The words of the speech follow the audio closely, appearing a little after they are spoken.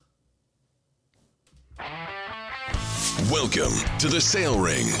Welcome to The Sale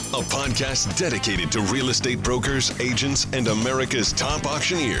Ring, a podcast dedicated to real estate brokers, agents, and America's top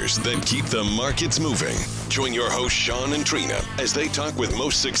auctioneers that keep the markets moving. Join your hosts, Sean and Trina, as they talk with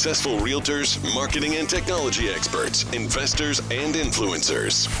most successful realtors, marketing and technology experts, investors, and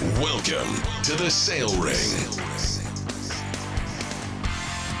influencers. Welcome to The Sale Ring.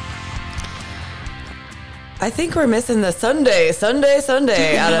 I think we're missing the Sunday out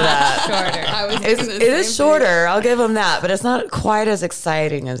of that. Shorter. It is shorter. I'll give them that, but it's not quite as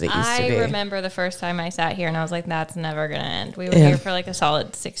exciting as it used to be. I remember the first time I sat here and I was like, that's never going to end. We were here for like a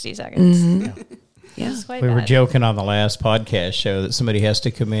solid 60 seconds. Mm-hmm. Yeah. We were joking on the last podcast show that somebody has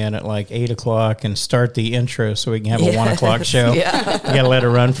to come in at like 8 o'clock and start the intro so we can have a 1 o'clock show. You got to let it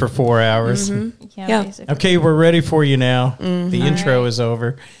run for 4 hours. Mm-hmm. Yeah. Basically. Okay, we're ready for you now. Mm-hmm. The intro is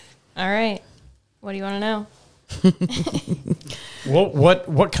over. All right. What do you want to know? Well,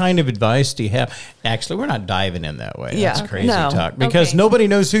 what kind of advice do you have? Actually, we're not diving in that way. That's crazy talk because nobody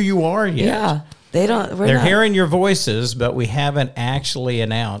knows who you are yet. Yeah, they don't. They're hearing your voices, but we haven't actually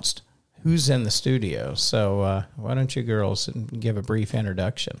announced who's in the studio. So why don't you girls give a brief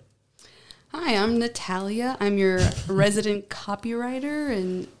introduction? Hi, I'm Natalia. I'm your resident copywriter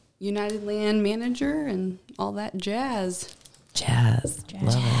and United Land manager and all that jazz. Jazz.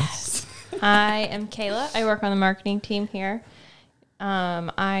 Love it. I am Kayla. I work on the marketing team here.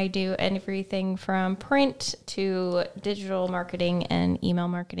 I do everything from print to digital marketing and email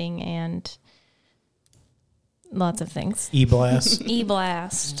marketing and lots of things. E-blast.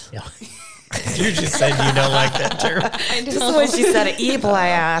 E-blast. Yeah. You just said you don't like that term. Just the way she said it,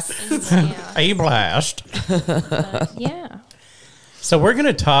 e-blast. Yeah. E-blast. Yeah. So we're going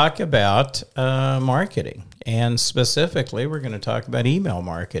to talk about marketing, and specifically, we're going to talk about email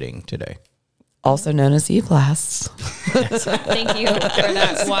marketing today. Also known as e-blasts. Thank you for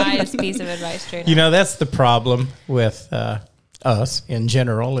that wise piece of advice, Trina. You know, that's the problem with us in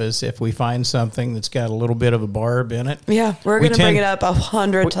general, is if we find something that's got a little bit of a barb in it. Yeah, we're going to bring it up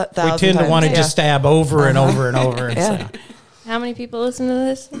 100,000 times. We tend to want to just stab over and over and over. And Yeah. How many people listen to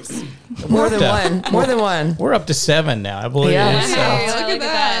this? More than one. More than one. We're up to 7 now, I believe. Yeah. So, Hey, look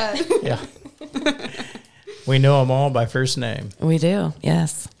at that. yeah. We know them all by first name. We do,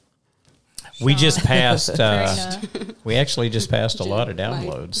 yes. We just passed. Trina. We actually just passed a lot of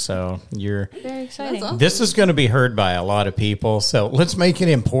downloads. So you're. Very exciting. awesome. This is going to be heard by a lot of people. So let's make it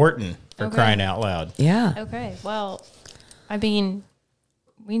important for crying out loud. Yeah. Okay. Well, I mean,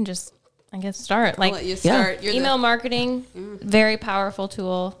 we can just, I guess, start. I'll let you start. You're Email marketing, very powerful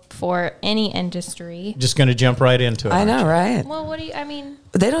tool for any industry. Just going to jump right into it. I know, right? Well, what do you, I mean,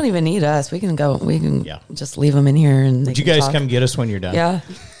 But they don't even need us. We can Yeah. just leave them in here. And Would you guys come get us when you're done? Yeah.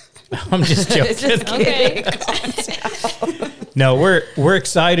 I'm just joking. Just kidding. okay. No, we're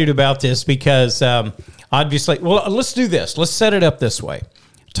excited about this because obviously, well, let's do this. Let's set it up this way.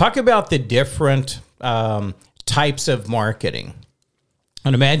 Talk about the different types of marketing.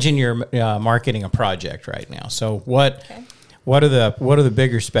 And imagine you're marketing a project right now. So what are the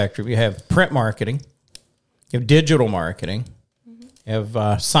bigger spectrum? You have print marketing, you have digital marketing, you have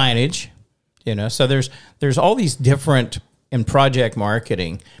signage. You know, so there's all these different in project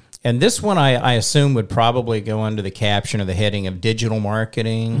marketing. And this one, I assume, would probably go under the caption or the heading of digital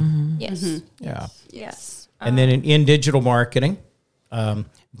marketing. Mm-hmm. Yes. Yeah. Yes. And then in digital marketing,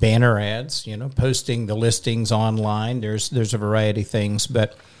 banner ads, you know, posting the listings online. There's a variety of things.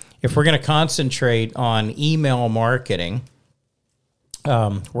 But if we're going to concentrate on email marketing,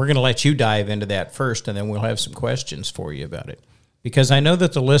 we're going to let you dive into that first, and then we'll have some questions for you about it. Because I know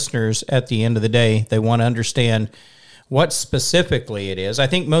that the listeners, at the end of the day, they want to understand what specifically it is. I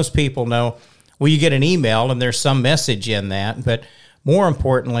think most people know, well, you get an email and there's some message in that, but more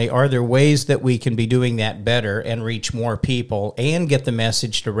importantly, are there ways that we can be doing that better and reach more people and get the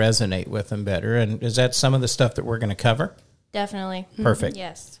message to resonate with them better? And is that some of the stuff that we're going to cover? Definitely. Perfect.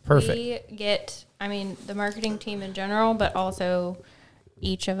 Yes. Perfect. We get, I mean, the marketing team in general, but also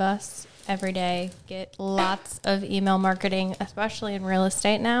each of us every day get lots of email marketing, especially in real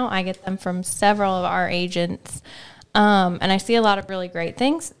estate now. I get them from several of our agents. And I see a lot of really great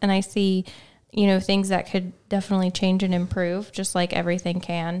things, and I see, you know, things that could definitely change and improve, just like everything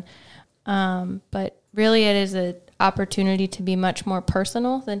can. But really it is an opportunity to be much more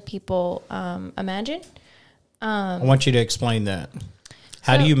personal than people imagine. I want you to explain that.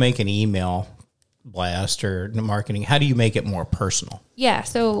 How do you make an email blast or marketing? How do you make it more personal? Yeah,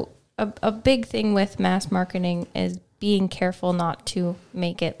 so a big thing with mass marketing is being careful not to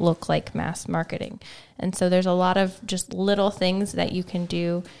make it look like mass marketing. And so there's a lot of just little things that you can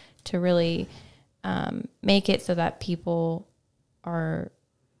do to really make it so that people are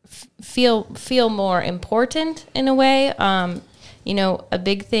feel more important in a way. A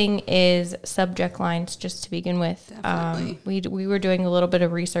big thing is subject lines just to begin with. We were doing a little bit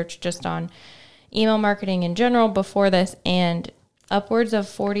of research just on email marketing in general before this, and upwards of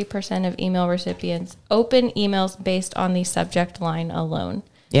 40% of email recipients open emails based on the subject line alone.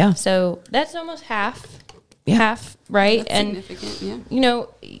 Yeah. So that's almost half. Yeah. Half, right? That's and significant, yeah.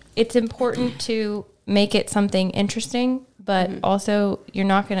 It's important to make it something interesting, but also you're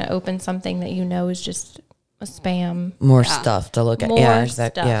not going to open something that is just a spam. More stuff to look at. More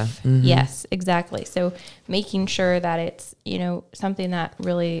stuff. Yeah. Mhm. Yes, exactly. So making sure that it's, something that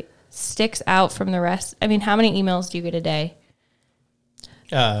really sticks out from the rest. I mean, how many emails do you get a day?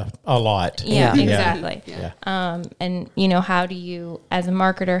 A lot. Yeah, Yeah. exactly. Yeah. And how do you, as a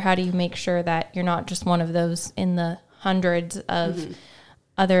marketer, how do you make sure that you're not just one of those in the hundreds of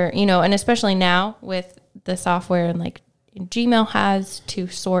other, and especially now with the software and like Gmail has to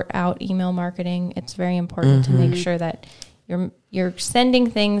sort out email marketing. It's very important to make sure that you're sending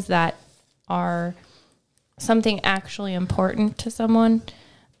things that are something actually important to someone.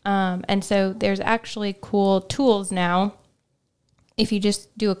 And so there's actually cool tools now. If you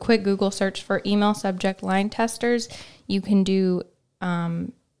just do a quick Google search for email subject line testers, you can do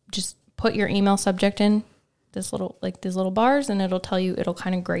just put your email subject in these little bars, and it'll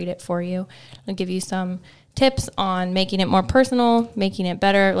kind of grade it for you. It'll give you some tips on making it more personal, making it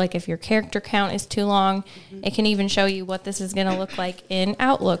better. Like if your character count is too long, it can even show you what this is going to look like in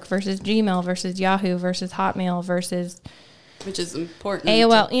Outlook versus Gmail versus Yahoo versus Hotmail versus Which is important.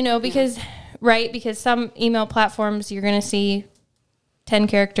 AOL, because some email platforms you're going to see 10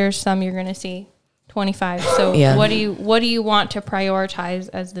 characters, some you're going to see 25. So Yeah. what do you want to prioritize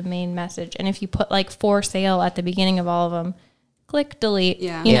as the main message? And if you put like for sale at the beginning of all of them, click delete,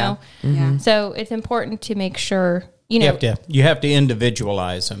 Yeah. you Yeah. know? Yeah. So it's important to make sure, You have to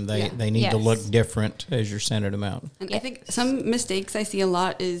individualize them. They need to Yes. look different as you're sending them out. And I think some mistakes I see a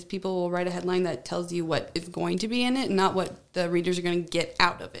lot is people will write a headline that tells you what is going to be in it, not what the readers are going to get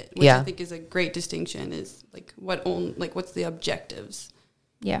out of it. Which Yeah. I think is a great distinction. Is like what's the objectives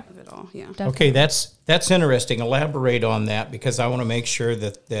yeah. of it all? Yeah. Okay, that's interesting. Elaborate on that, because I want to make sure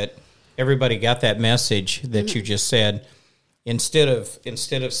that everybody got that message that you just said. Instead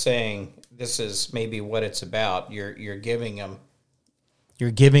of saying this is maybe what it's about, you're giving them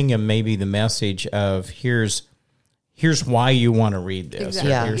maybe the message of here's why you want to read this.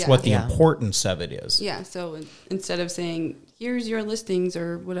 Exactly. Or here's Yeah. what the Yeah. importance of it is. Yeah. So instead of saying here's your listings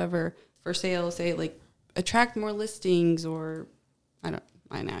or whatever for sale, say like attract more listings, or I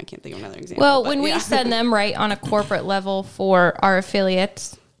can't think of another example. Well, but when we yeah. send them right on a corporate level for our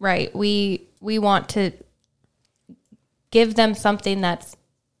affiliates, right, we want to give them something that's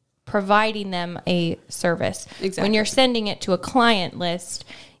providing them a service. Exactly. When you're sending it to a client list,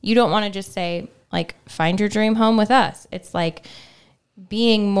 you don't want to just say, like, find your dream home with us. It's like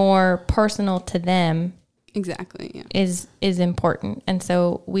being more personal to them Exactly. Yeah. is important. And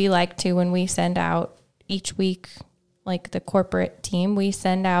so we like to, when we send out each week, like the corporate team, we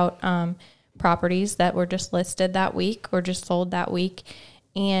send out properties that were just listed that week or just sold that week.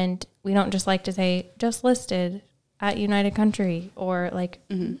 And we don't just like to say, just listed at United Country, or like,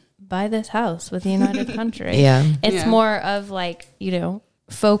 buy this house with United Country. Yeah. It's Yeah. more of like,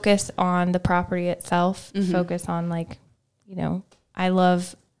 focus on the property itself, focus on like,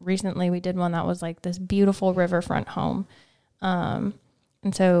 recently we did one that was like this beautiful riverfront home. And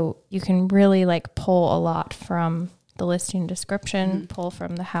so you can really like pull a lot from the listing description, pull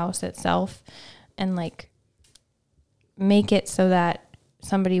from the house itself, and like make it so that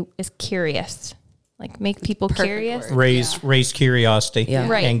somebody is curious. Like make people Perfect curious. word. Raise curiosity, Yeah.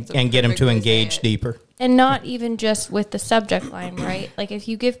 Right. and get them perfect to way to say engage it. deeper. And not even just with the subject line, right? Like if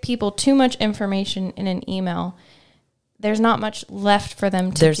you give people too much information in an email, there's not much left for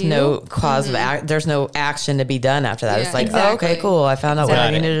them to There's do. no cause of there's no action to be done after that. Yeah, It's like, exactly. oh, okay, cool. I found out what I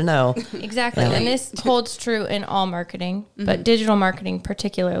Exactly. needed to know. Exactly. Yeah. And this holds true in all marketing, but digital marketing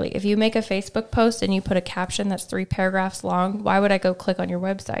particularly. If you make a Facebook post and you put a caption that's 3 paragraphs long, why would I go click on your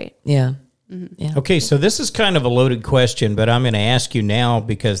website? Yeah. Yeah. Okay, so this is kind of a loaded question, but I'm going to ask you now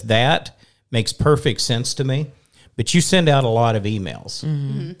because that makes perfect sense to me. But you send out a lot of emails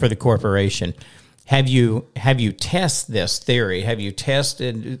for the corporation. Have you tested this theory? Have you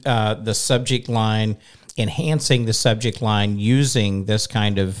tested the subject line, enhancing the subject line using this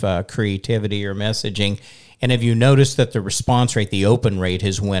kind of creativity or messaging? And have you noticed that the response rate, the open rate,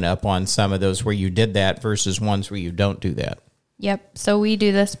 has went up on some of those where you did that versus ones where you don't do that? Yep. So we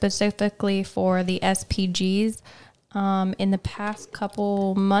do this specifically for the SPGs. In the past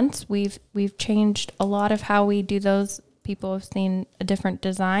couple months, we've changed a lot of how we do those people have seen a different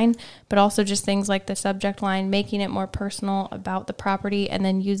design, but also just things like the subject line, making it more personal about the property, and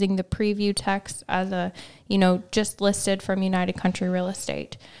then using the preview text as a, just listed from United Country Real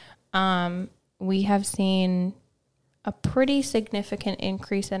Estate. We have seen a pretty significant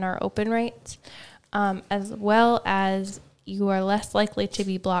increase in our open rates, as well as you are less likely to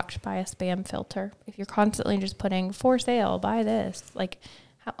be blocked by a spam filter. If you're constantly just putting for sale, buy this, like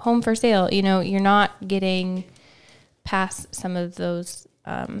home for sale, you're not getting past some of those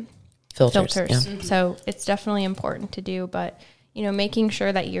filters. Yeah. So it's definitely important to do, but making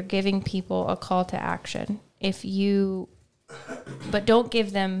sure that you're giving people a call to action. But don't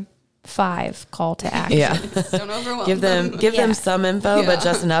give them 5 call to action. Yeah. Don't overwhelm Give them some info, but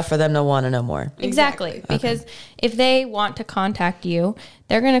just enough for them to want to know more. Exactly. Because if they want to contact you,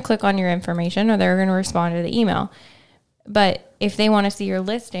 they're going to click on your information or they're going to respond to the email. But if they want to see your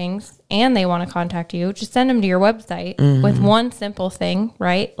listings and they want to contact you, just send them to your website with one simple thing,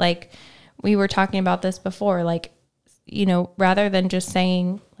 right? Like we were talking about this before, like, rather than just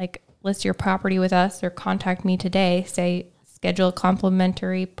saying like, list your property with us or contact me today, say, schedule a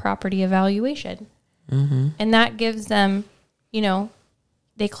complimentary property evaluation. And that gives them,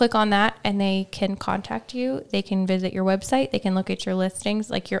 they click on that and they can contact you. They can visit your website. They can look at your listings.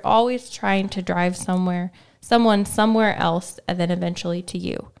 Like you're always trying to drive someone somewhere else and then eventually to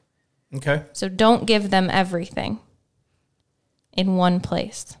you. Okay. So don't give them everything in one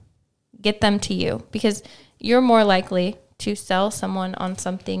place. Get them to you because you're more likely to sell someone on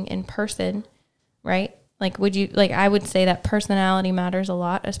something in person, right? I would say that personality matters a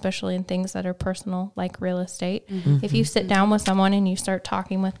lot, especially in things that are personal, like real estate. If you sit down with someone and you start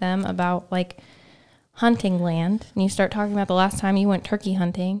talking with them about like hunting land and you start talking about the last time you went turkey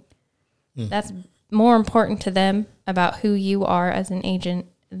hunting, that's more important to them about who you are as an agent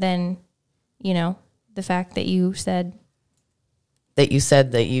than, the fact that you said that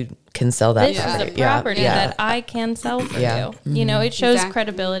you can sell that this is a property that I can sell for you. It shows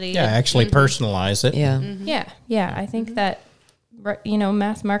credibility. Yeah, actually personalize it. Yeah. I think that,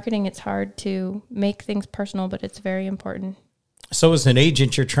 mass marketing, it's hard to make things personal, but it's very important. So as an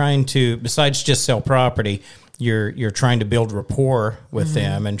agent, you're trying to, besides just sell property, you're trying to build rapport with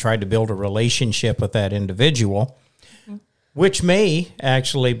them and try to build a relationship with that individual, which may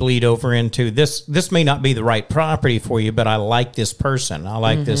actually bleed over into this may not be the right property for you, but I like this person. I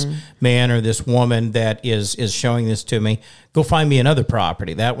like this man or this woman that is showing this to me. Go find me another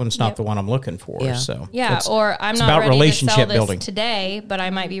property. That one's not the one I'm looking for. Yeah. So or I'm not about ready relationship to sell this building today, but I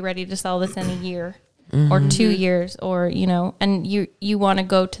might be ready to sell this in a year or 2 years, or and you want to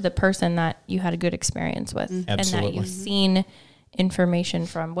go to the person that you had a good experience with and that you've seen information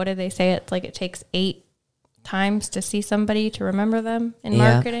from. What do they say? It's like it takes 8 times to see somebody to remember them in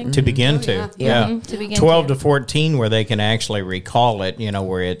marketing to begin to to begin 12 to 14 where they can actually recall it,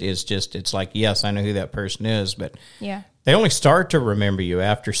 where it is just, it's like, yes, I know who that person is, but they only start to remember you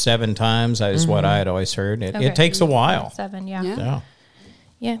after 7 times is what I had always heard. It takes a while. 7 yeah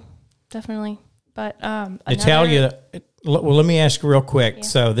definitely. But Natalia, well, let me ask you real quick.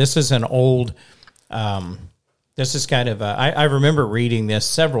 So this is an old this is kind of I remember reading this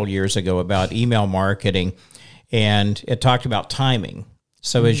several years ago about email marketing, and it talked about timing.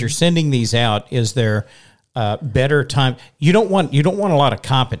 So as you're sending these out, is there better time? You don't want a lot of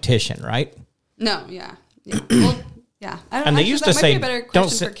competition, right? No, yeah. Well, yeah. And they used to say, "Don't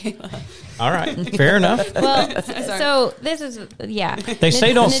for Kayla." All right, fair enough. Well, so this is They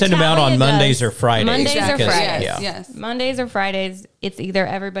say don't send them out on Mondays or Fridays. Mondays or because- Fridays. Yes. Mondays or Fridays. It's either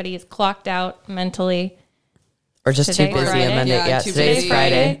everybody is clocked out mentally. Or just too Today's busy Friday. on Monday. Yeah, Yeah, too today's busy.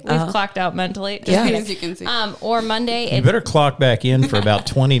 Friday. We've clocked out mentally. Just Yeah. kidding. As you can see. Or Monday. You better clock back in for about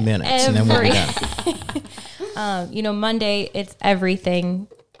 20 minutes, and then we'll be done. Monday, it's everything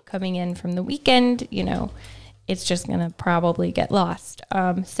coming in from the weekend. It's just going to probably get lost.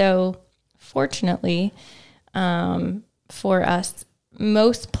 So fortunately, for us,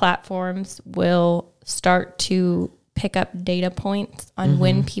 most platforms will start to pick up data points on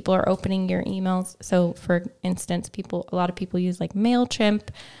when people are opening your emails. So for instance, a lot of people use like MailChimp,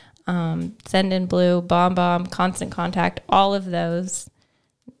 Sendinblue, BombBomb, Constant Contact, all of those.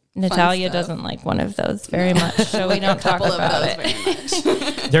 Natalia doesn't like one of those very much, so we don't talk about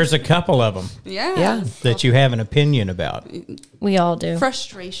it. There's a couple of them Yeah. that you have an opinion about. We all do.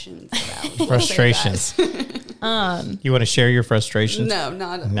 Frustrations about. Frustrations. You want to share your frustrations? No,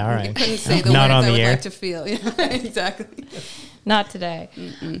 not. All right. I couldn't say the Not words on I the would air. like to feel. Yeah, exactly. Not today.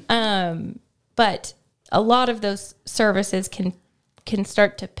 But a lot of those services can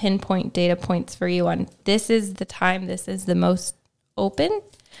start to pinpoint data points for you on this is the time, this is the most open.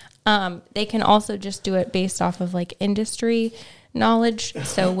 They can also just do it based off of like industry knowledge.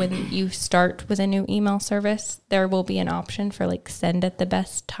 So when you start with a new email service, there will be an option for like send at the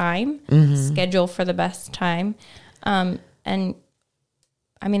best time, schedule for the best time. And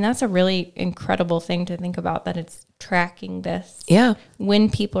I mean, that's a really incredible thing to think about, that it's tracking this. Yeah. When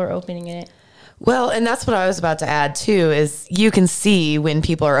people are opening it. Well, and that's what I was about to add too, is you can see when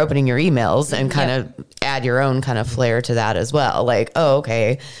people are opening your emails and kind of add your own kind of flair to that as well. Like, oh,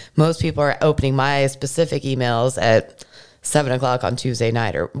 okay, most people are opening my specific emails at 7:00 on Tuesday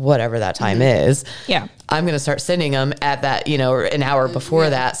night or whatever that time is. Yeah. I'm going to start sending them at that, or an hour before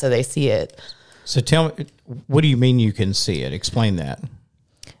that, so they see it. So tell me, what do you mean you can see it? Explain that.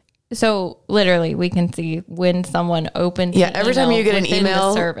 So literally we can see when someone opens. Yeah. Every time you get an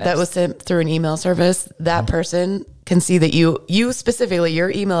email that was sent through an email service, that person can see that you specifically, your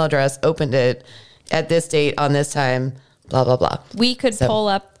email address opened it at this date on this time, blah, blah, blah. We could pull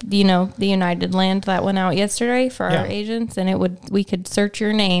up, the United Land that went out yesterday for our agents, and we could search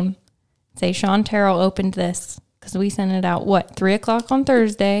your name, say Sean Terrell opened this, because we sent it out, 3:00 on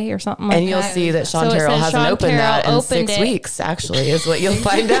Thursday or something like that. And you'll see that Sean Terrell hasn't opened that in 6 weeks, actually, is what you'll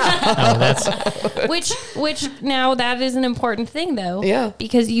find out. Which now that is an important thing, though. Yeah.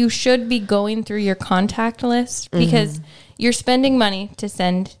 Because you should be going through your contact list, because you're spending money to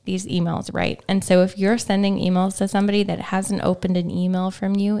send these emails, right? And so if you're sending emails to somebody that hasn't opened an email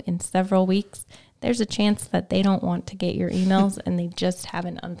from you in several weeks, there's a chance that they don't want to get your emails and they just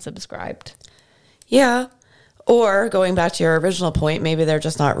haven't unsubscribed. Yeah. Or going back to your original point, maybe they're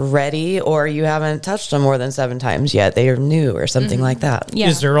just not ready, or you haven't touched them more than 7 times yet. They are new or something like that. Yeah.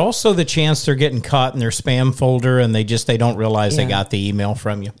 Is there also the chance they're getting caught in their spam folder and they don't realize they got the email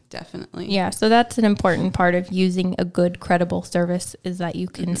from you? Definitely. Yeah, so that's an important part of using a good, credible service, is that you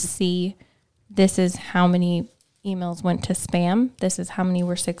can see this is how many emails went to spam. This is how many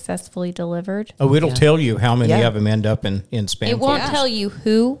were successfully delivered. Oh, it'll tell you how many of them end up in spam It won't folders. tell you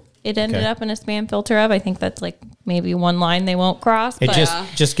who it ended up in a spam filter of. I think that's like maybe one line they won't cross. It but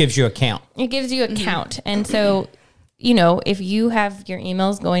just gives you a count. it gives you a count. And so, if you have your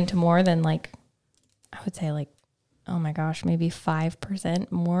emails going to more than I would say oh my gosh, maybe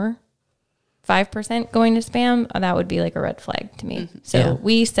 5% more, 5% going to spam, that would be like a red flag to me. So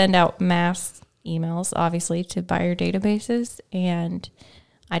we send out mass emails, obviously, to buyer databases. And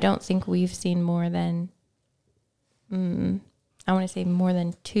I don't think we've seen more than, I want to say more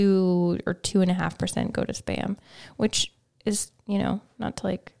than 2 or 2.5% go to spam, which is, not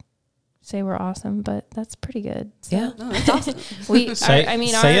to say we're awesome, but that's pretty good. So Yeah. No, that's awesome. Say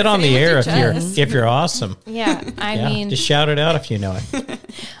it on the air if you're awesome. Yeah. I mean, just shout it out if you know it.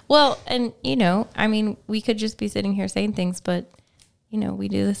 well, and we could just be sitting here saying things, but we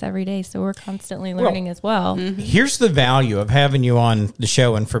do this every day, so we're constantly learning as well. Here's the value of having you on the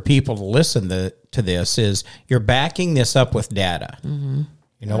show, and for people to listen to this is you're backing this up with data.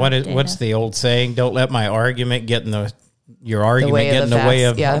 What's the old saying? Don't let my argument get in your argument get in the way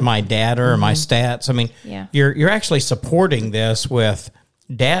of my data or my stats. I mean, you're actually supporting this with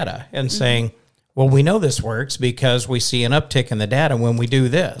data and saying, well, we know this works because we see an uptick in the data when we do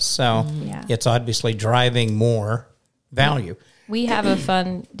this. So it's obviously driving more value. We have a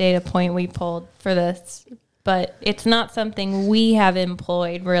fun data point we pulled for this, but it's not something we have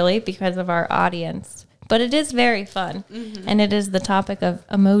employed really because of our audience. But it is very fun, and it is the topic of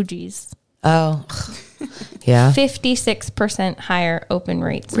emojis. Oh, yeah. 56% higher open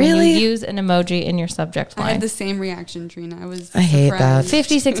rates Really? when you use an emoji in your subject line. I had the same reaction, Trina. I hate that.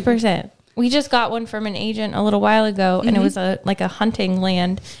 56%. We just got one from an agent a little while ago, and it was a hunting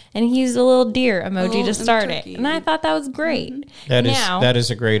land, and he used a little deer emoji to start it, and I thought that was great. That is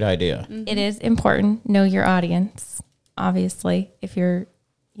a great idea. It is important. Know your audience, obviously. If you're,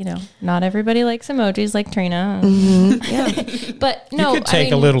 not everybody likes emojis like Trina. But no, you could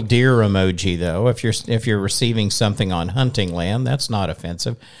take a little deer emoji though. If you're receiving something on hunting land, that's not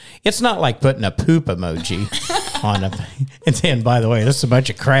offensive. It's not like putting a poop emoji on a. And then, by the way, this is a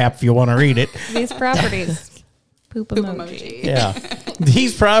bunch of crap. If you want to read it, these properties, poop emoji. Yeah,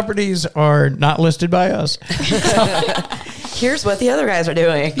 these properties are not listed by us. Here's what the other guys are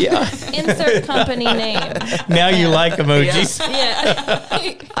doing. Yeah. Insert company name. Now you like emojis.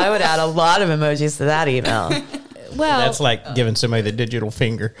 Yeah. I would add a lot of emojis to that email. Well, That's like giving somebody the digital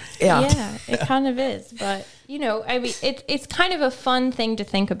finger. Yeah, it kind of is. But, it's kind of a fun thing to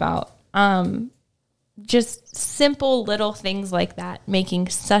think about. Just simple little things like that making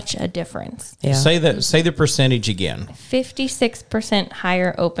such a difference. Yeah. Say the percentage again. 56%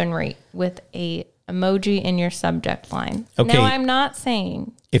 higher open rate with a emoji in your subject line. Okay. Now, I'm not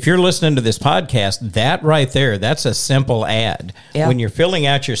saying If you're listening to this podcast, that right there, that's a simple ad. Yeah. When you're filling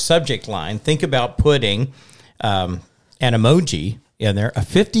out your subject line, think about putting an emoji in there, a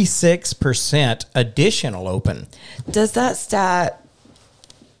 56% additional open. Does that stat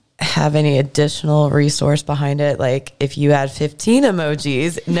have any additional resource behind it? Like, if you add 15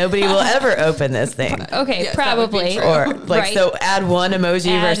 emojis, nobody will ever open this thing. okay, Yes, that would be probably. true. Or like, Right. so add one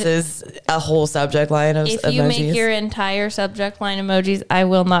emoji Add- versus a whole subject line of If emojis. you make your entire subject line emojis, I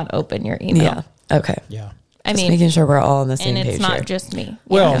will not open your email. yeah. Okay. Yeah. I Just mean, making sure we're all on the same and page it's not here. just me.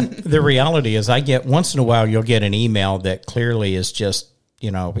 Well, the reality is I get once in a while you'll get an email that clearly is just,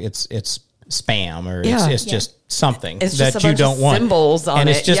 it's spam or Yeah. it's just something It's that just a you bunch don't of want. symbols on and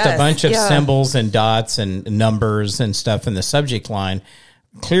it's it. just a Yes. bunch of Yeah. symbols and dots and numbers and stuff in the subject line.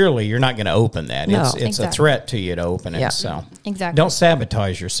 Clearly, you're not going to open that. No. It's a Exactly. threat to you to open it. Yeah. So Exactly. don't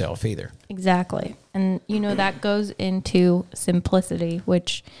sabotage yourself either. Exactly. And, that goes into simplicity,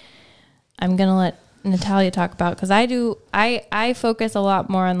 which I'm going to let Natalia talk about because I focus a lot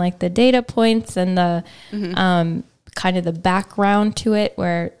more on like the data points and the kind of the background to it,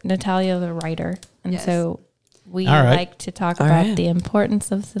 where Natalia the writer. And Yes. so we All right. like to talk All about right. the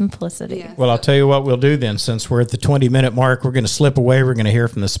importance of simplicity. Yeah. Well, I'll tell you what we'll do then. Since we're at the 20-minute mark, we're going to slip away. We're going to hear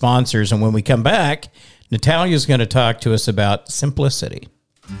from the sponsors. And when we come back, Natalia's going to talk to us about simplicity.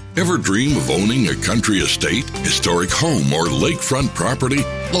 Ever dream of owning a country estate, historic home, or lakefront property?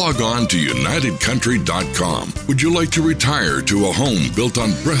 Log on to UnitedCountry.com. Would you like to retire to a home built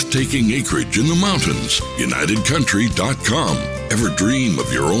on breathtaking acreage in the mountains? UnitedCountry.com. Ever dream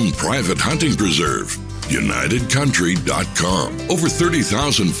of your own private hunting preserve? UnitedCountry.com. Over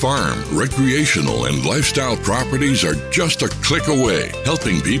 30,000 farm, recreational, and lifestyle properties are just a click away,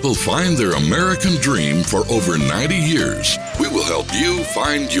 helping people find their American dream for over 90 years. We will help you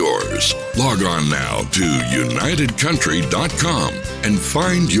find yours. Log on now to UnitedCountry.com and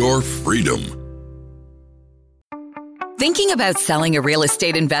find your freedom. Thinking about selling a real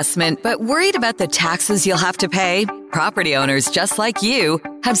estate investment, but worried about the taxes you'll have to pay? Property owners just like you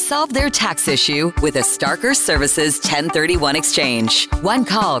have solved their tax issue with a Starker Services 1031 exchange. One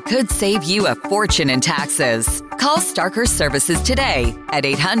call could save you a fortune in taxes. Call Starker Services today at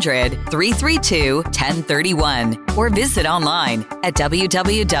 800-332-1031 or visit online at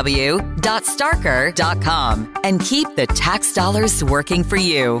www.starker.com and keep the tax dollars working for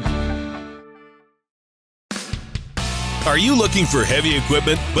you. Are you looking for heavy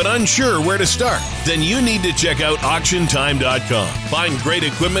equipment but unsure where to start? Then you need to check out AuctionTime.com. Buying great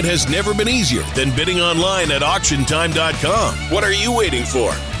equipment has never been easier than bidding online at AuctionTime.com. What are you waiting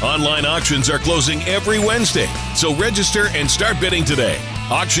for? Online auctions are closing every Wednesday, so register and start bidding today.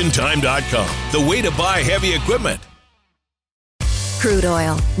 AuctionTime.com, the way to buy heavy equipment. Crude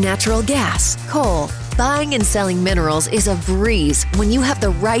oil, natural gas, coal. Buying and selling minerals is a breeze when you have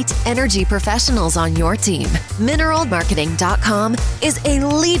the right energy professionals on your team. Mineralmarketing.com is a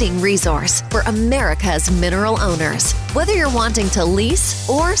leading resource for America's mineral owners. Whether you're wanting to lease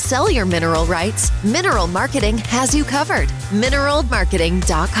or sell your mineral rights, Mineral Marketing has you covered.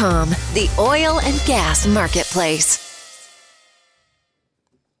 Mineralmarketing.com, the oil and gas marketplace.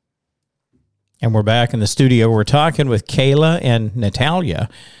 And we're back in the studio. We're talking with Kayla and Natalia,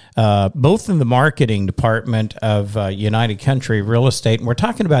 both in the marketing department of United Country Real Estate. And we're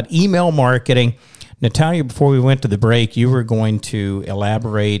talking about email marketing. Natalia, before we went to the break, you were going to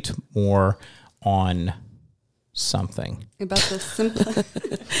elaborate more on something. About the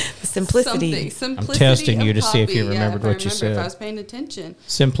Simplicity. simplicity. I'm testing of you to see if you copy. remembered if I what you remember, said. If I was paying attention.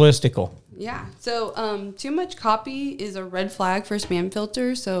 Simplistical. Yeah. So too much copy is a red flag for spam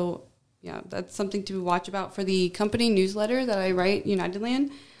filter. So yeah, that's something to watch about for the company newsletter that I write,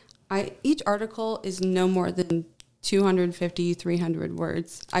 Unitedland. Each article is no more than 250, 300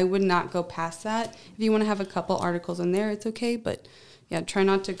 words. I would not go past that. If you want to have a couple articles in there, it's okay. But yeah, try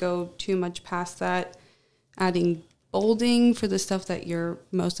not to go too much past that. Adding bolding for the stuff that you're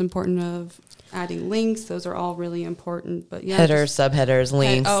most important of. Adding links, those are all really important. But yeah, Headers, subheaders,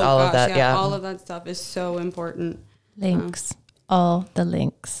 links, all of that. Yeah. all of that stuff is so important. Links. All the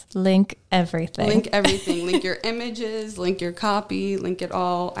links. Link everything. Link everything. Link your images, link your copy, link it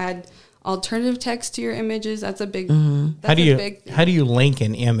all. Add alternative text to your images. That's a big that's How do you big thing. how do you link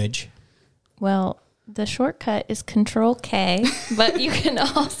an image? Well, the shortcut is Control K, but you can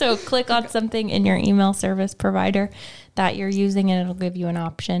also click on something in your email service provider that you're using, and it'll give you an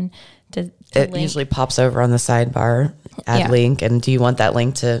option to It link. usually pops over on the sidebar, add Yeah. link. And do you want that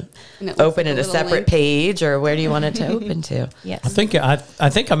link to And it looks open like in a a little separate link. page, or where do you want it to open to? Yes. I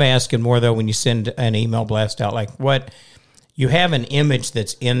think I'm asking more though when you send an email blast out, like what you have an image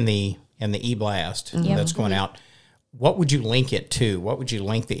that's in the and the e-blast that's going out. What would you link it to? What would you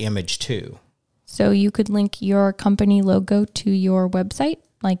link the image to? So you could link your company logo to your website.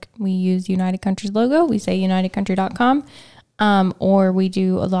 Like we use United Country's logo. We say unitedcountry.com. Or we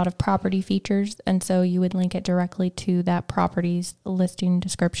do a lot of property features. And so you would link it directly to that property's listing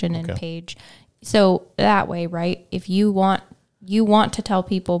description and page. So that way, right? If you want to tell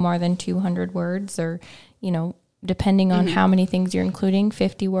people more than 200 words or, depending on how many things you're including,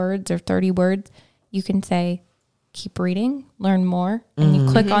 50 words or 30 words, you can say, keep reading, learn more, and you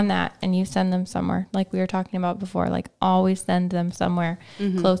click on that and you send them somewhere. Like we were talking about before, like always send them somewhere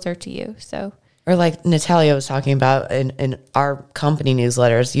closer to you. So, or like Natalia was talking about in our company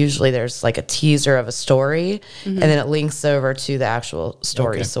newsletters, usually there's like a teaser of a story and then it links over to the actual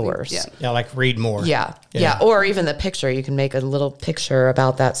story source. Yeah, like read more. Yeah. Or even the picture. You can make a little picture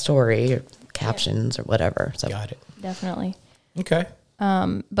about that story or captions or whatever. So Got it. Definitely. Okay.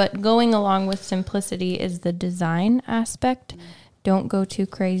 But going along with simplicity is the design aspect. Don't go too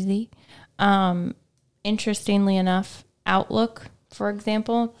crazy. Interestingly enough, Outlook, for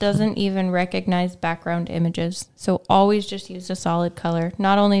example, doesn't even recognize background images. So always just use a solid color.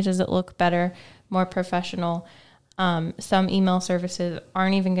 Not only does it look better, more professional, some email services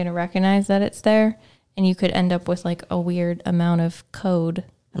aren't even going to recognize that it's there. And you could end up with like a weird amount of code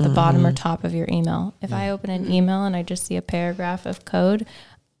at the bottom or top of your email. If I open an email and I just see a paragraph of code,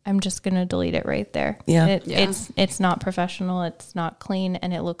 I'm just going to delete it right there. It's not professional, it's not clean,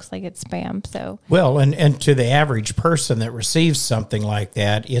 and it looks like it's spam. So well, and to the average person that receives something like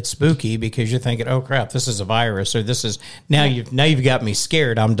that, it's spooky because you're thinking, "Oh crap, this is a virus," or "This is now you've got me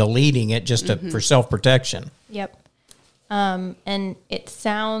scared. I'm deleting it just for self-protection." Yep. And it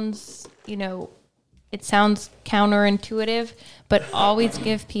sounds, it sounds counterintuitive, but always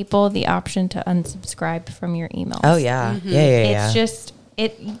give people the option to unsubscribe from your emails. Oh yeah. It's just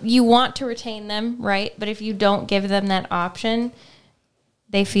you want to retain them, right? But if you don't give them that option,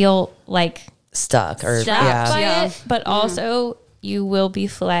 they feel like stuck by it. But also you will be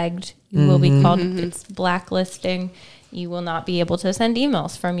flagged. You will be called, it's blacklisting. You will not be able to send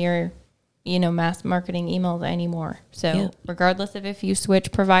emails from your mass marketing emails anymore. So regardless of if you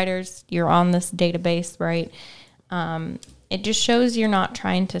switch providers, you're on this database, right? It just shows you're not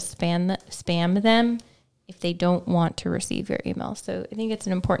trying to spam them if they don't want to receive your email. So I think it's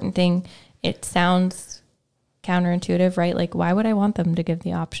an important thing. It sounds counterintuitive, right? Like, why would I want them to give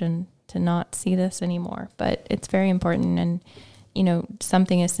the option to not see this anymore? But it's very important. And,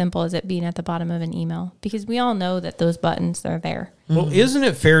 something as simple as it being at the bottom of an email, because we all know that those buttons are there. Well, isn't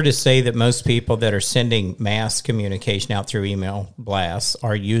it fair to say that most people that are sending mass communication out through email blasts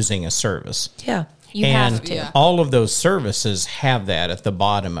are using a service? Yeah. You have to. All of those services have that at the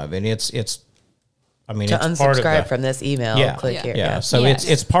bottom of it. It's unsubscribe part of from this email. Click here. Yeah. So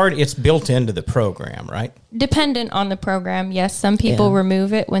it's built into the program, right? Dependent on the program, yes. Some people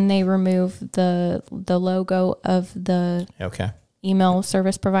remove it when they remove the logo of the email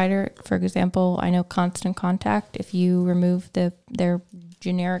service provider. For example, I know Constant Contact. If you remove their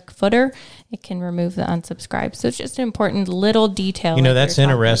generic footer, it can remove the unsubscribe. So it's just an important little detail. That's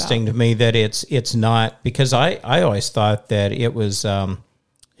interesting to me that it's not, because I always thought that it was a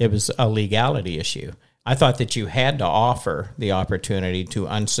legality issue. I thought that you had to offer the opportunity to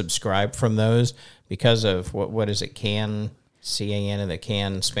unsubscribe from those because of what is it, CAN and the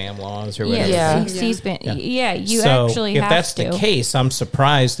CAN spam laws or whatever. C-SPAN. Yeah, you so actually if have that's to. the case, I'm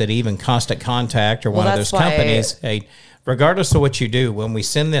surprised that even Constant Contact or one of those companies, regardless of what you do, when we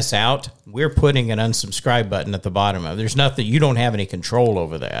send this out, we're putting an unsubscribe button at the bottom of it. There's nothing, you don't have any control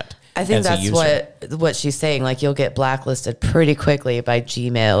over that. I think that's what she's saying. Like, you'll get blacklisted pretty quickly by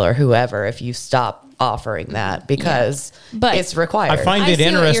Gmail or whoever if you stop offering that, because it's required. I find it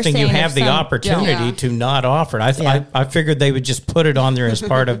interesting you have the opportunity to not offer it. I figured they would just put it on there as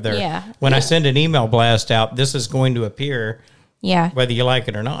part of their, when I send an email blast out, this is going to appear whether you like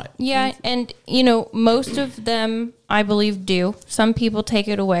it or not. Yeah, and most of them, I believe, do. Some people take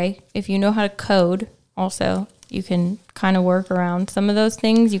it away. If you know how to code, also, you can kind of work around some of those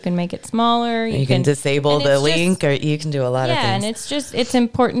things. You can make it smaller. You can disable the link, or you can do a lot of things. And it's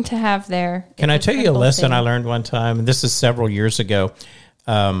important to have there. Can I tell you a lesson I learned one time? And this is several years ago.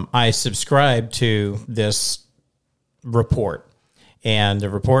 I subscribed to this report, and the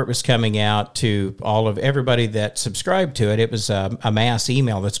report was coming out to everybody that subscribed to it. It was a mass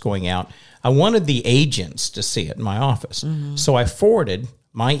email that's going out. I wanted the agents to see it in my office. So I forwarded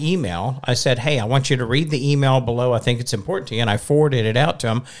my email. I said, hey, I want you to read the email below. I think it's important to you. And I forwarded it out to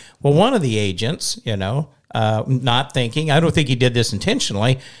them. Well, one of the agents, not thinking. I don't think he did this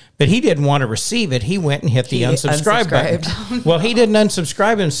intentionally, but he didn't want to receive it. He went and hit the unsubscribe button. Well, he didn't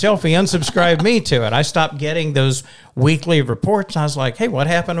unsubscribe himself. He unsubscribed me to it. I stopped getting those weekly reports. I was like, hey, what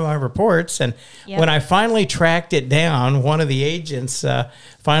happened to my reports? And when I finally tracked it down, one of the agents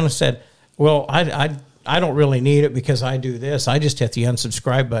finally said, well, I don't really need it because I do this. I just hit the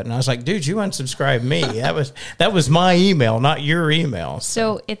unsubscribe button. I was like, dude, you unsubscribed me. That was my email, not your email.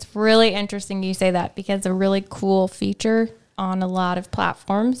 So it's really interesting you say that, because a really cool feature on a lot of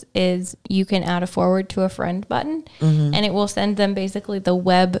platforms is you can add a forward to a friend button, and it will send them basically the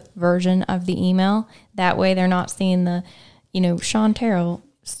web version of the email. That way they're not seeing the, Sean Terrell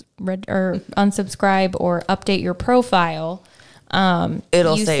or unsubscribe or update your profile.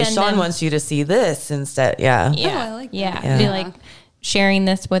 It'll say Sean wants you to see this instead. Yeah. Yeah. I like that. Yeah. Be like sharing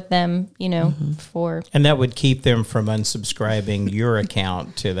this with them, for. And that would keep them from unsubscribing your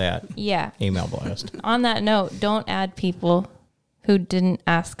account to that email blast. On that note, don't add people who didn't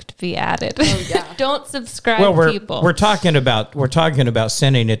ask to be added. Don't subscribe people. We're talking about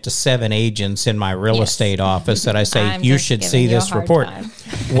sending it to 7 agents in my real estate office that I say you should see this report.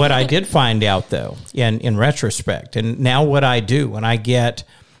 What I did find out though, in retrospect, and now what I do when I get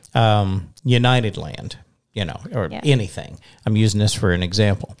United Land, or anything, I'm using this for an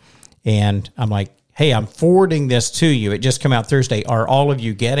example, and I'm like, hey, I'm forwarding this to you. It just came out Thursday. Are all of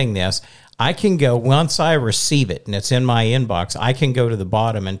you getting this? I can go, once I receive it and it's in my inbox, I can go to the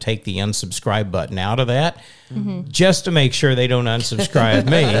bottom and take the unsubscribe button out of that just to make sure they don't unsubscribe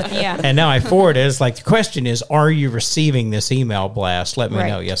me. And now I forward it. It's like, the question is, are you receiving this email blast? Let me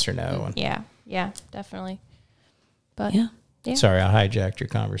know, yes or no. And Yeah, definitely. But sorry, I hijacked your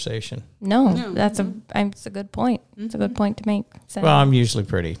conversation. No, that's a good point. It's a good point to make. So, well, I'm usually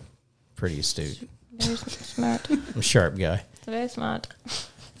pretty astute. Very smart. I'm a sharp guy. It's very smart.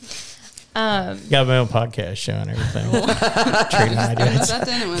 Got my own podcast show and everything. Trina and I do.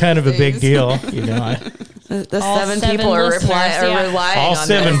 It's kind of a big deal, The 7 people are relying all on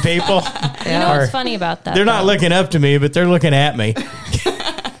 7 this. people. You know what's funny about that? They're not looking up to me, but they're looking at me.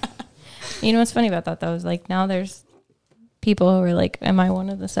 You know what's funny about that though is like now there's people who are like, "Am I one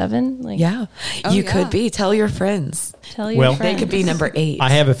of the 7?" Like, you could be. Tell your friends. Tell your friends. They could be number 8. I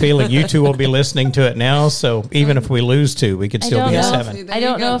have a feeling you 2 will be listening to it now, so even if we lose 2, we could still be a 7. I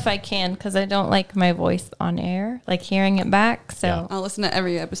don't know if I can because I don't like my voice on air, like hearing it back. So I'll listen to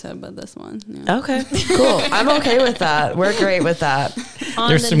every episode but this one. Okay, cool. I'm okay with that. We're great with that.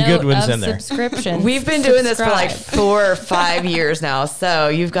 There's some good ones in there. Subscription. We've been doing this for like 4 or 5 years now, so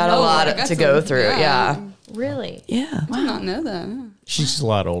you've got a lot to go through. Yeah. Really? Yeah. I did not know that. She's just a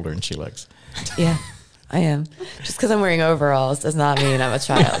lot older than she looks. Yeah, I am. Just because I'm wearing overalls does not mean I'm a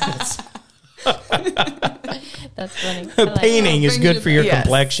child. That's funny. Painting is good for your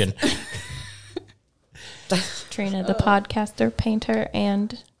complexion. Trina, the podcaster, painter,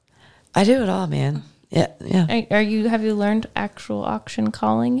 and I do it all, man. Yeah. have you learned actual auction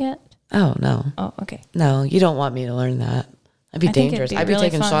calling yet? Oh no. Oh, okay. No, you don't want me to learn that. That'd be dangerous. I'd be really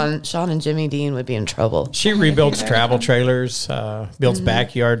taking fun. Sean and Jimmy Dean would be in trouble. She rebuilds travel trailers, builds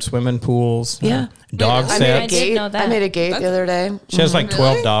backyard swimming pools, dog I sets. didn't know that. I made a gate the other day. She has like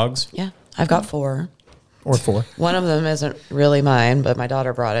 12 dogs. Yeah, I've got 4. Or 4. One of them isn't really mine, but my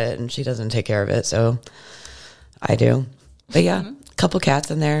daughter brought it and she doesn't take care of it, so I do. But yeah, a couple cats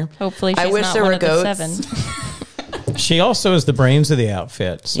in there. Hopefully, she's I wish not there one were of the goats. 7. She also is the brains of the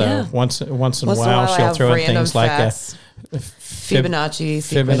outfit. So once in a while, she'll throw in things like a Fibonacci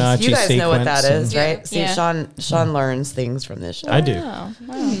sequence. You guys know what that is, right? See, Sean learns things from this show. I do. Wow.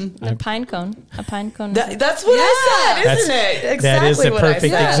 A pine cone. That's what I said, isn't it? Exactly that is a what I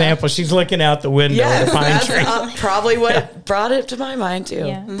perfect said. example. She's looking out the window at a pine tree. That's probably what brought it to my mind too.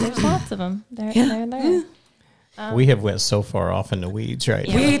 Yeah, there's lots of them. They're there. We have went so far off in the weeds right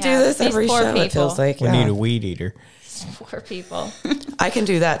now. We do this These every poor show, it feels people. like. We need a weed eater. Poor people. I can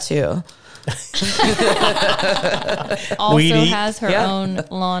do that too. Also Weed eat. has her own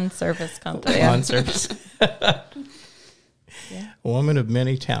lawn service company. Lawn service. Woman of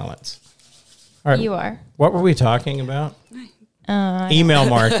many talents. All right. You are. What were we talking about? Email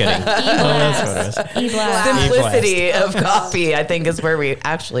marketing. E-blast. Simplicity of copy, I think, is where we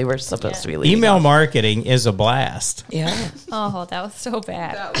actually were supposed to be leaving. Email marketing is a blast. Yeah. Oh, that was so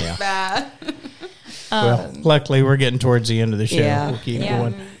bad. That was bad. Well, luckily we're getting towards the end of the show. Yeah. We'll keep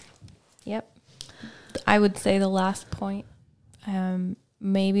going. Yep. I would say the last point,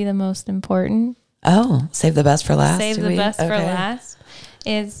 maybe the most important. Oh, save the best for last. Save the best for last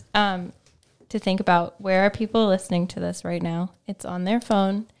is to think about where are people listening to this right now. It's on their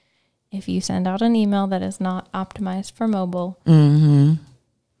phone. If you send out an email that is not optimized for mobile,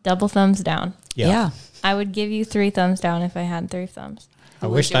 double thumbs down. Yeah. I would give you 3 thumbs down if I had 3 thumbs. I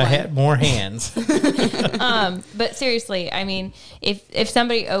wished I had more hands. But seriously, I mean, if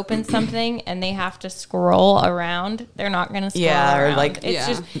somebody opens something and they have to scroll around, they're not going to scroll around. Or like, it's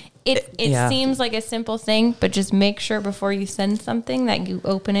just it seems like a simple thing, but just make sure before you send something that you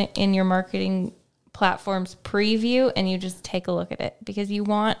open it in your marketing platform's preview and you just take a look at it, because you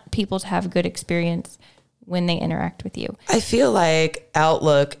want people to have a good experience when they interact with you. I feel like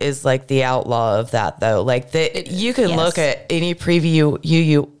Outlook is like the outlaw of that, though. Like you can look at any preview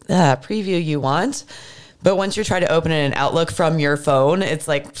you want, but once you try to open it in Outlook from your phone, it's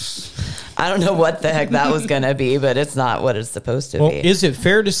like, I don't know what the heck that was going to be, but it's not what it's supposed to be. Is it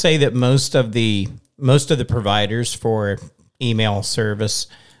fair to say that most of the providers for email service,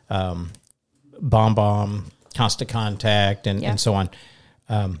 BombBomb, Constant Contact, and so on,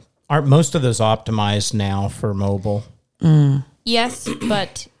 aren't most of those optimized now for mobile? Yes,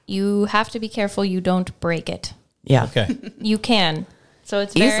 but you have to be careful you don't break it. Yeah. Okay. You can. So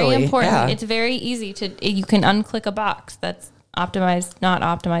it's very Easily, important. yeah. It's very easy you can unclick a box that's optimized, not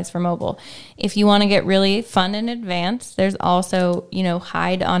optimized for mobile. If you want to get really fun and advanced, there's also,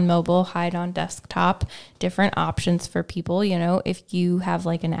 hide on mobile, hide on desktop, different options for people. If you have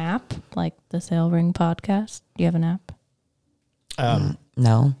like an app, like the Sale Ring podcast, do you have an app?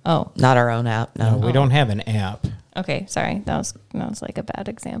 No. Oh, Not our own app. No. We don't have an app. okay. Sorry. That was like a bad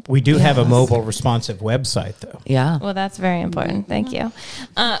example. We do have a mobile responsive website, though, Yeah. Well, that's very important. Thank you.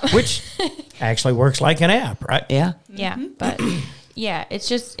 which actually works like an app, right? Yeah. Yeah, but yeah, it's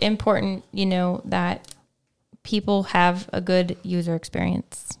just important, that people have a good user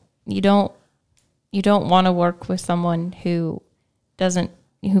experience. You don't want to work with someone who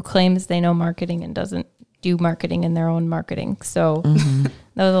claims they know marketing and doesn't do marketing in their own marketing. So that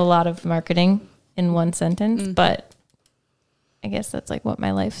was a lot of marketing in one sentence, but I guess that's like what my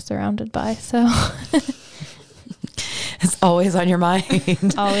life's surrounded by. So It's always on your mind.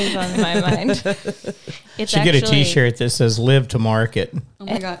 always on my mind. It's Should get a T-shirt that says "Live to Market." Oh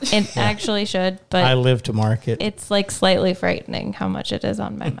my gosh. It actually should, but I live to market. it's like slightly frightening how much it is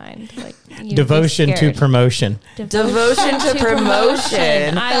on my mind. Like you'd be Devotion to scared. promotion. Devotion to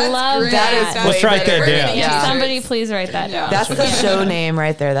promotion. I love great. that. Let's write that down. Yeah. Somebody please write that down. That's the show name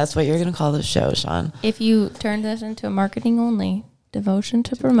right there. That's what you're going to call the show, Sean. If you turn this into a marketing only, Devotion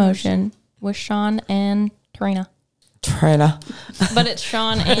to promotion with Sean and Trina. Trina. But it's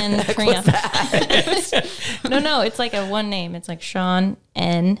Sean and Trina. No, it's like a one name. It's like Sean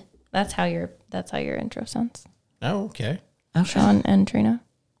and that's how your intro sounds. Oh, okay. Sean and Trina.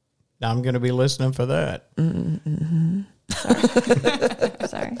 Now I'm going to be listening for that.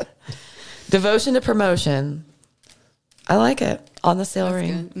 Sorry. Devotion to promotion. I like it. On the sale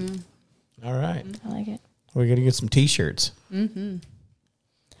ring. All right. I like it. We're going to get some T-shirts.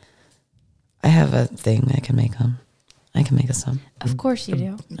 I have a thing I can make them. I can make us some. Of course you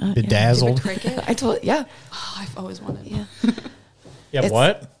do. Bedazzled. Cricket? I told yeah. Oh, I've always wanted. Yeah. Yeah, It's-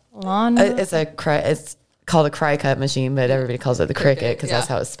 what? Lawn. It's called a cry cut machine, but everybody calls it the cricket because that's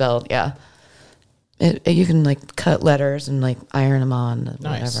how it's spelled. Yeah. You can like cut letters and like iron them on.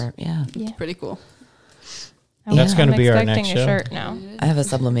 Nice. Whatever. Yeah. Yeah. Pretty cool. That's gonna I'm be our expecting next a show. shirt now. I have a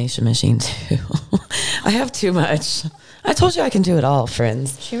sublimation machine too. I have too much. I told you I can do it all,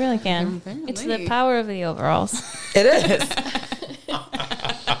 friends. She really can. Apparently. It's the power of the overalls. It is.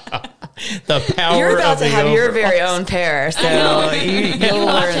 The power You're about of to the have your overall. very own pair, so you'll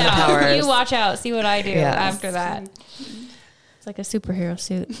learn the powers. You watch out. See what I do Yes. after that. It's like a superhero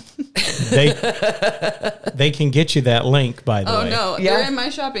suit. They can get you that link, by the Oh way. no, Yeah. they're in my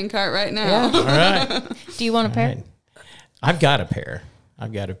shopping cart right now. All right. Do you want a pair? Right. I've got a pair.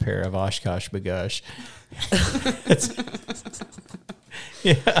 I've got a pair of Oshkosh Bagosh.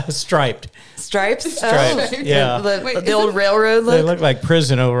 Yeah, striped. Stripes? Stripes. Yeah. The, Wait, the old railroad They look? look like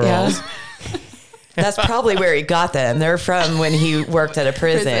prison overalls. Yeah. That's probably where he got them. They're from when he worked at a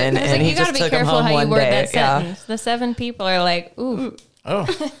prison, Prison. I was and like, he you got just to be took them careful home how you one word day. that Yeah. sentence. The 7 people are like, ooh.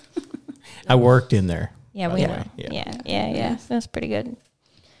 Oh. I worked in there. Yeah, we Okay. know. Yeah. Yeah. That's pretty good.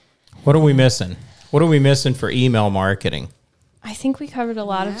 What are we missing? What are we missing for email marketing? I think we covered a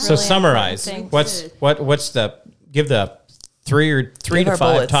lot of really So summarize. important things. What's the give the three Give to our 5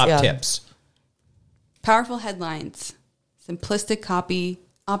 bullets, top yeah. tips. Powerful headlines, simplistic copy,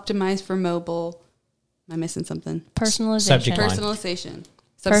 optimized for mobile. Am I missing something? Personalization. Subject line. Personalization.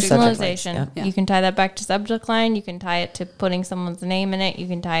 Personalization. lines, yeah. You can tie that back to subject line. You can tie it to putting someone's name in it. You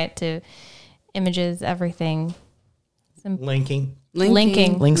can tie it to images, everything. Linking.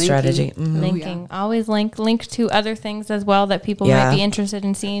 Linking. Link strategy. Mhm. Linking. Always link to other things as well that people Yeah. might be interested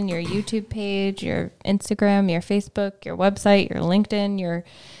in seeing. Your YouTube page, your Instagram, your Facebook, your website, your LinkedIn, your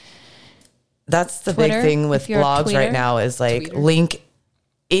That's the Twitter, big thing with if you're a blogs right tweeter. now is like link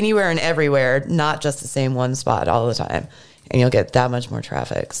anywhere and everywhere, not just the same one spot all the time. And you'll get that much more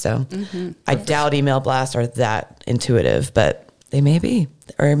traffic. So I doubt email blasts are that intuitive, but they may be,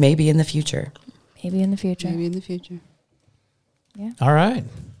 or maybe in the future. Maybe in the future. Maybe in the future. All right.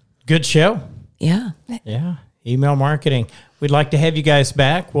 Good show. Yeah. Yeah. Email marketing. We'd like to have you guys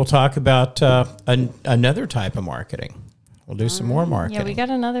back. We'll talk about another type of marketing. We'll do some more marketing. Yeah, we got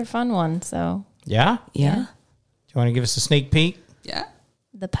another fun one. So Yeah? Yeah. Do you want to give us a sneak peek? Yeah.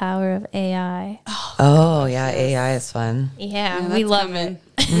 the power of AI. Oh, yeah. AI is fun. Yeah, Yeah, we that's love coming.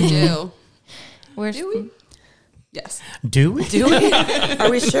 it. We do. Do we? Yes. Do we? Do we? Are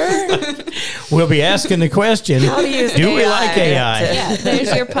we sure? We'll be asking the question, How to use do we AI like AI? to- Yeah,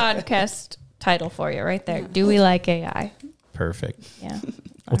 there's your podcast title for you right there. Do we like AI? Perfect. Yeah.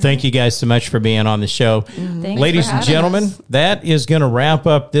 Well, thank you guys so much for being on the show. Thanks Ladies for and having gentlemen, us. that is going to wrap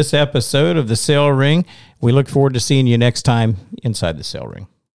up this episode of The Sale Ring. We look forward to seeing you next time inside The Sale Ring.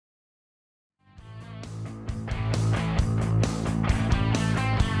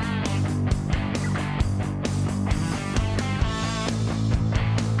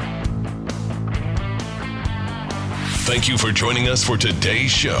 Thank you for joining us for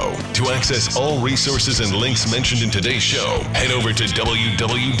today's show. To access all resources and links mentioned in today's show, head over to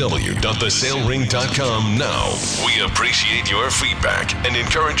www.thesalering.com now. We appreciate your feedback and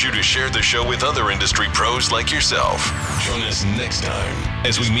encourage you to share the show with other industry pros like yourself. Join us next time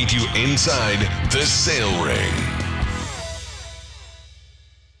as we meet you inside the Sale Ring.